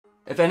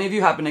If any of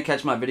you happen to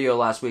catch my video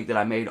last week that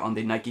I made on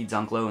the Nike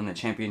Dunk Low in the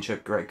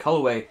Championship Gray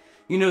colorway,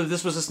 you know that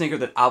this was a sneaker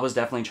that I was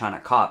definitely trying to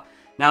cop.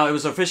 Now, it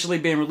was officially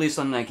being released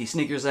on the Nike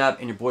Sneakers app,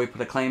 and your boy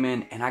put a claim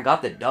in, and I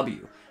got the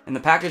W. And the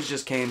package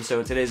just came,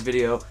 so in today's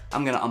video,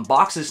 I'm going to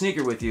unbox the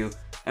sneaker with you,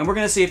 and we're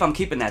going to see if I'm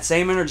keeping that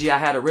same energy I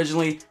had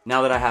originally,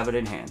 now that I have it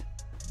in hand.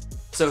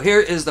 So here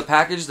is the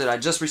package that I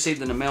just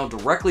received in the mail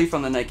directly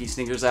from the Nike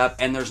Sneakers app,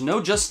 and there's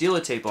no Just Steal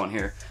It tape on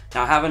here.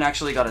 Now, I haven't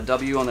actually got a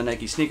W on the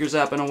Nike Sneakers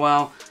app in a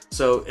while,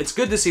 so it's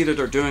good to see that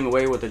they're doing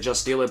away with the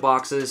Just Steal It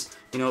boxes.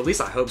 You know, at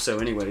least I hope so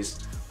anyways.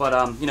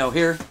 But, you know,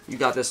 here you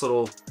got this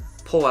little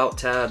pull-out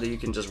tab that you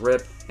can just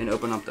rip and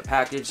open up the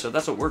package, so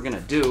that's what we're going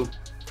to do.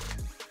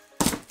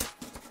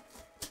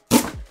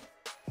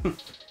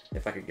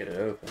 If I could get it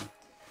open.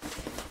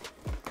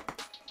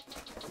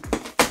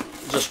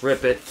 Just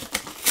rip it.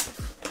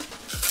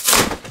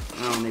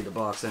 I don't need the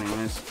box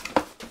anyways.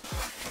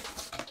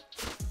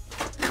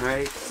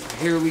 Alright,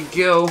 here we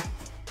go.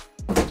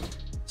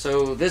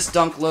 So this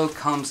Dunk Low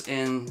comes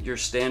in your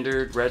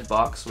standard red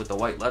box with the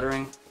white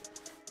lettering.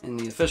 And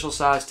the official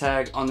size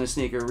tag on the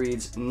sneaker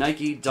reads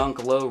Nike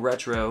Dunk Low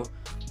Retro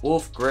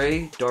Wolf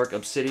Gray Dark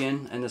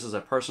Obsidian, and this is a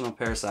personal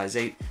pair size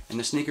 8, and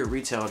the sneaker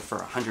retailed for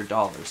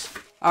 $100.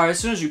 Alright, as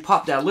soon as you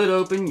pop that lid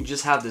open, you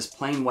just have this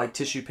plain white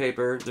tissue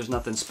paper. There's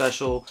nothing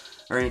special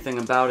or anything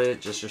about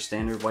it, just your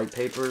standard white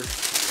paper.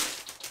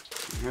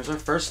 Here's our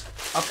first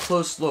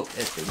up-close look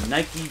at the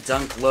Nike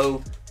Dunk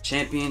Low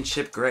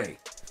Championship Gray.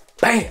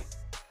 Bam!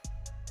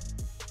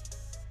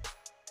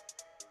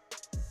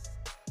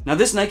 Now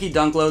this Nike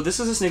Dunk Low, this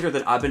is a sneaker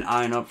that I've been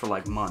eyeing up for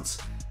like months.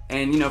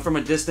 And, you know, from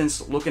a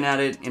distance, looking at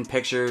it in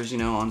pictures, you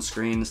know, on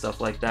screen and stuff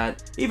like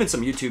that, even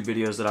some YouTube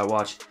videos that I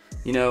watch,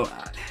 you know,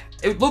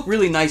 it looked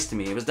really nice to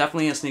me. It was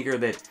definitely a sneaker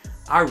that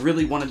I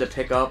really wanted to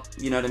pick up,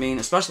 you know what I mean?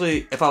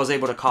 Especially if I was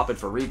able to cop it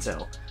for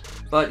retail.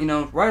 But, you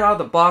know, right out of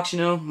the box, you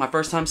know, my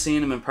first time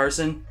seeing them in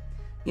person,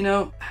 you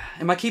know,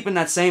 am I keeping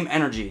that same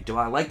energy? Do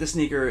I like the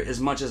sneaker as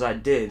much as I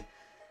did?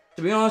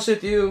 To be honest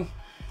with you,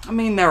 I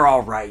mean, they're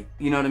all right.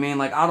 You know what I mean?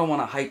 Like, I don't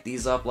want to hype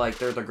these up like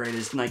they're the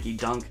greatest Nike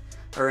Dunk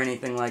or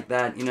anything like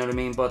that, you know what I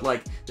mean? But,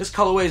 like, this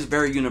colorway is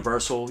very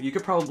universal. You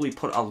could probably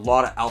put a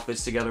lot of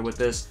outfits together with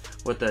this,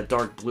 with the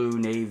dark blue,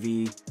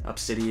 navy,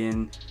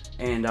 obsidian,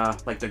 and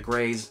like the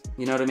grays,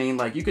 you know what I mean?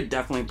 Like, you could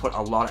definitely put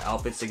a lot of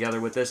outfits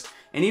together with this,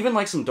 and even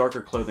like some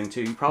darker clothing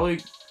too. You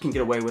probably can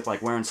get away with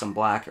like wearing some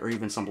black or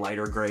even some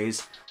lighter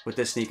grays with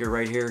this sneaker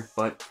right here.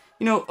 But,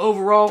 you know,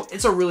 overall,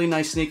 it's a really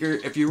nice sneaker.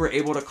 If you were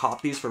able to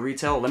cop these for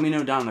retail, let me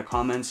know down in the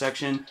comment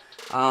section.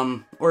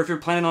 Or if you're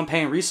planning on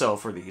paying resale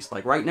for these.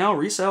 Like right now,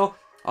 resale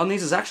on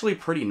these is actually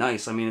pretty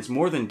nice. I mean, it's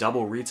more than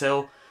double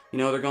retail. You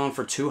know, they're going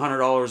for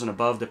 $200 and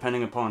above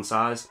depending upon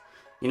size.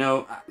 You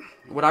know,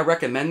 would I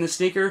recommend this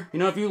sneaker? You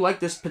know, if you like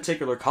this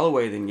particular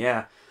colorway, then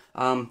yeah.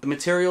 The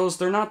materials,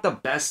 they're not the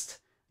best,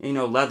 you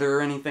know, leather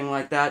or anything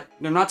like that.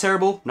 They're not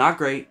terrible, not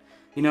great.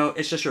 You know,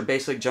 it's just your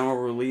basic general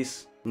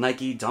release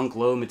Nike Dunk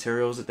Low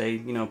materials that they,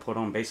 you know, put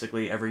on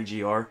basically every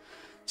GR.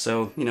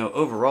 So, you know,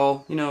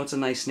 overall, you know, it's a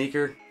nice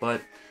sneaker. But,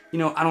 you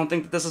know, I don't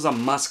think that this is a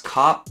must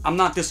cop. I'm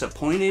not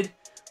disappointed.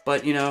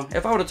 But, you know,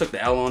 if I would have took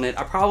the L on it,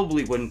 I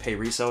probably wouldn't pay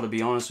resale, to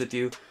be honest with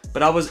you.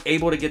 But I was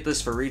able to get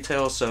this for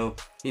retail, so,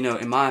 you know,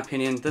 in my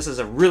opinion, this is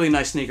a really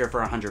nice sneaker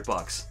for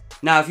 $100.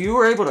 Now, if you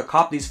were able to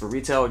cop these for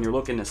retail and you're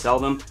looking to sell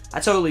them,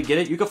 I totally get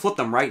it. You could flip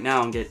them right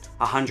now and get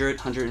 $100,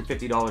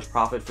 $150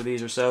 profit for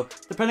these or so,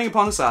 depending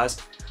upon the size.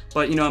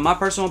 But, you know, in my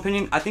personal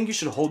opinion, I think you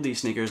should hold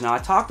these sneakers. Now, I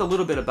talked a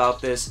little bit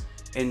about this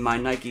in my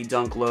Nike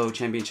Dunk Low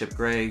Championship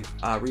Gray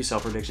resale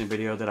prediction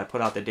video that I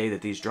put out the day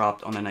that these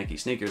dropped on the Nike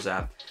Sneakers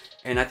app.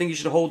 And I think you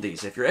should hold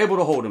these. If you're able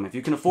to hold them, if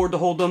you can afford to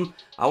hold them,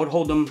 I would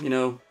hold them, you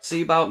know,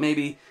 see about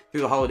maybe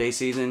through the holiday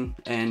season.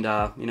 And,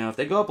 you know, if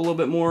they go up a little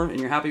bit more and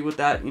you're happy with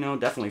that, you know,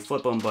 definitely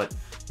flip them. But,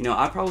 you know,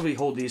 I'd probably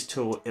hold these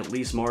till at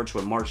least March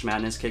when March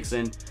Madness kicks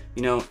in.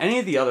 You know, any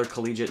of the other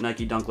collegiate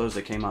Nike Dunk Lows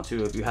that came out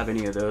too, if you have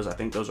any of those, I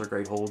think those are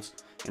great holds.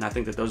 And I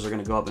think that those are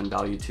going to go up in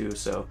value too.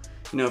 So,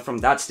 you know, from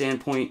that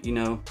standpoint, you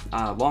know,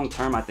 long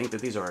term, I think that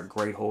these are a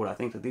great hold. I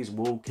think that these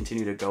will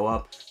continue to go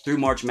up through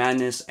March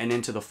Madness and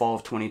into the fall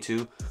of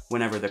 22,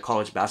 whenever the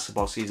college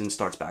basketball season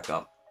starts back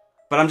up.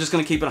 But I'm just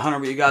going to keep it 100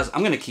 with you guys. I'm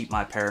going to keep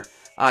my pair.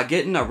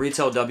 Getting a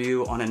retail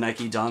W on a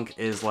Nike Dunk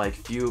is like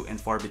few and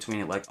far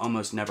between. It like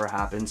almost never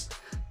happens.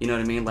 You know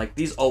what I mean? Like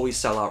these always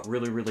sell out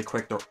really, really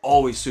quick. They're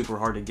always super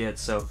hard to get.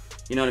 So,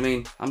 you know what I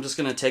mean? I'm just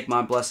going to take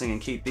my blessing and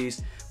keep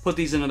these, put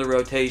these into the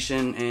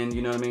rotation, and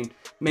you know what I mean?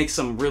 Make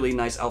some really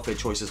nice outfit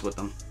choices with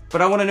them.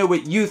 But I want to know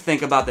what you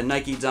think about the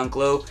Nike Dunk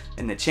Low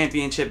and the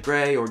Championship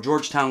Gray or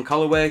Georgetown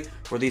colorway.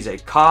 Were these a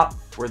cop?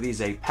 Were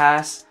these a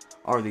pass?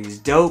 Are these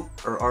dope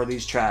or are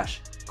these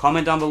trash?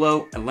 Comment down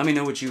below and let me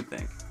know what you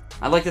think.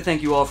 I'd like to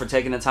thank you all for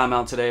taking the time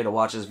out today to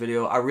watch this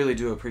video. I really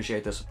do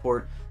appreciate the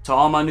support. To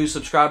all my new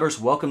subscribers,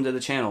 welcome to the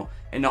channel.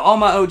 And to all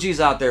my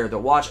OGs out there that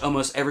watch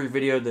almost every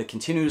video, that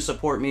continue to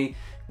support me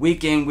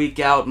week in,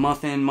 week out,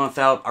 month in, month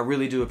out, I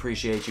really do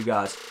appreciate you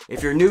guys.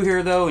 If you're new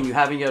here though and you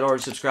haven't yet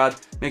already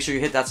subscribed, make sure you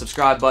hit that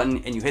subscribe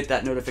button and you hit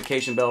that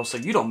notification bell so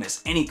you don't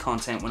miss any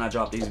content when I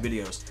drop these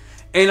videos.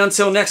 And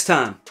until next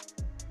time,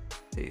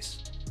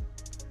 peace.